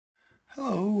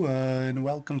Hello, and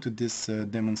welcome to this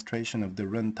demonstration of the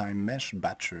Runtime Mesh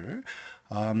Batcher.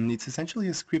 It's essentially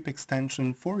a script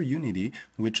extension for Unity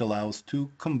which allows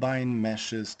to combine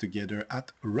meshes together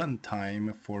at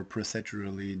runtime for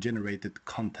procedurally generated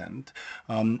content.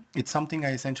 It's something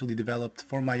I essentially developed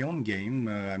for my own game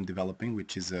I'm developing,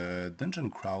 which is a dungeon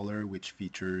crawler which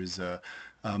features a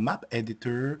map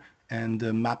editor and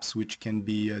maps which can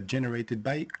be generated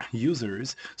by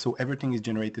users. So everything is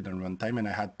generated on runtime, and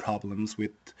I had problems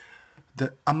with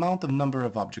the amount of number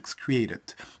of objects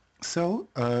created. So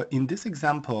in this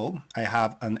example, I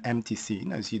have an empty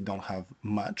scene, as you don't have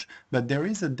much, but there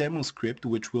is a demo script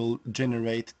which will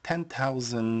generate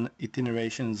 10,000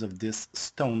 iterations of this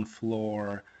stone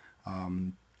floor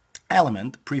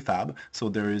element prefab. So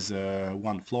there is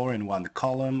one floor and one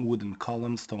column, wooden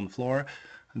column, stone floor.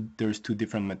 There's two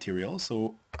different materials.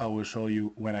 So I will show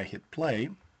you when I hit play.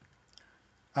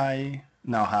 I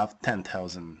now have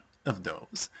 10,000 of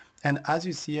those. And as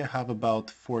you see, I have about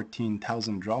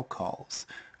 14,000 draw calls,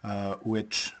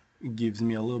 which gives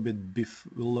me a little bit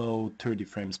below 30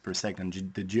 frames per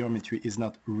second. The geometry is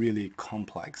not really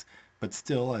complex, but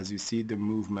still, as you see, the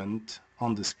movement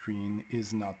on the screen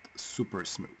is not super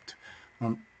smooth.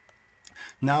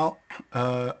 Now,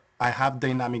 I have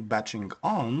dynamic batching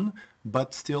on,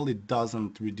 but still it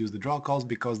doesn't reduce the draw calls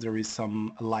because there is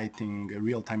some lighting,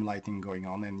 real-time lighting going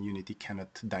on, and Unity cannot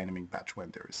dynamic batch when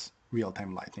there's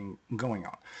real-time lighting going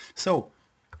on. So,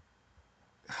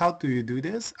 how do you do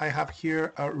this? I have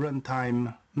here a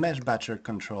Runtime Mesh Batcher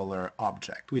controller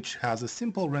object, which has a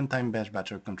simple Runtime Mesh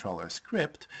Batcher controller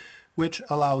script, which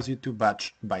allows you to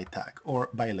batch by tag or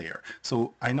by layer.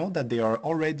 So I know that there are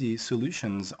already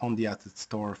solutions on the asset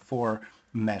store for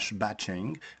mesh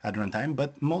batching at runtime,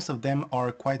 but most of them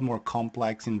are quite more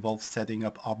complex, involve setting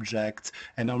up objects,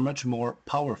 and are much more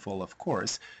powerful, of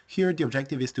course. Here the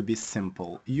objective is to be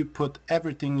simple. You put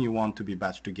everything you want to be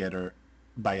batched together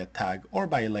by a tag or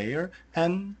by a layer,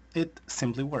 and it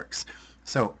simply works.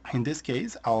 So in this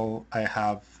case, I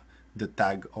have the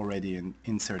tag already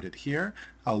inserted here.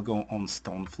 I'll go on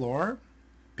stone floor,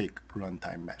 pick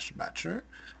Runtime Mesh Batcher,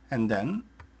 and then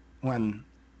when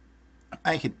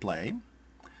I hit play,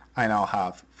 I now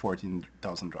have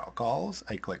 14,000 draw calls.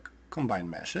 I click Combine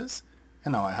Meshes,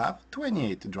 and now I have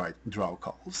 28 draw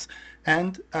calls.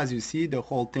 And as you see, the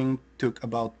whole thing took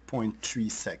about 0.3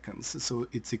 seconds, so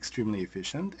it's extremely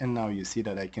efficient. And now you see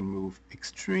that I can move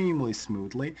extremely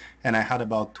smoothly, and I had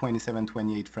about 27,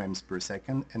 28 frames per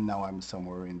second, and now I'm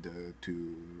somewhere in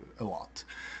the a lot.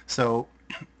 So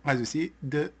as you see,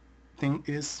 the thing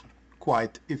is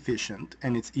quite efficient,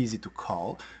 and it's easy to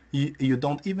call. You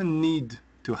don't even need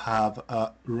to have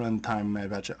a runtime mesh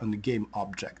batcher on the game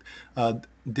object.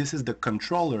 This is the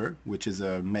controller, which is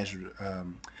a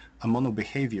mono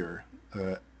behavior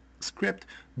script,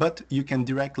 but you can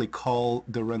directly call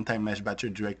the runtime mesh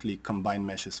batcher directly combine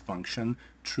meshes function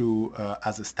through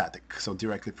as a static, so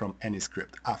directly from any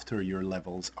script after your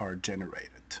levels are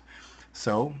generated.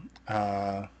 So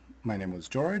my name was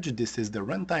George. This is the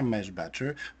runtime mesh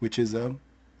batcher, which is a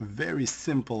very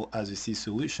simple, as you see,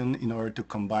 solution in order to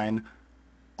combine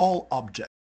all objects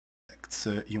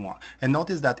you want. And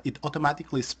notice that it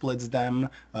automatically splits them,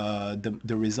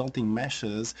 the resulting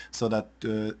meshes, so that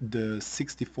the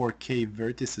 64K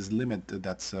vertices limit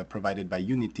that's provided by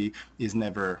Unity is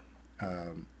never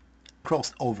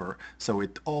crossed over. So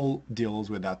it all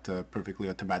deals with that perfectly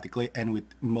automatically, and with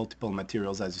multiple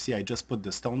materials. As you see, I just put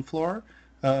the stone floor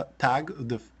tag.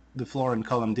 The floor and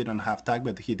column didn't have tag,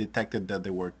 but he detected that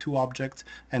there were two objects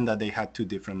and that they had two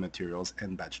different materials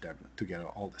and batched them together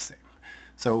all the same.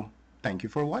 So thank you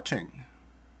for watching.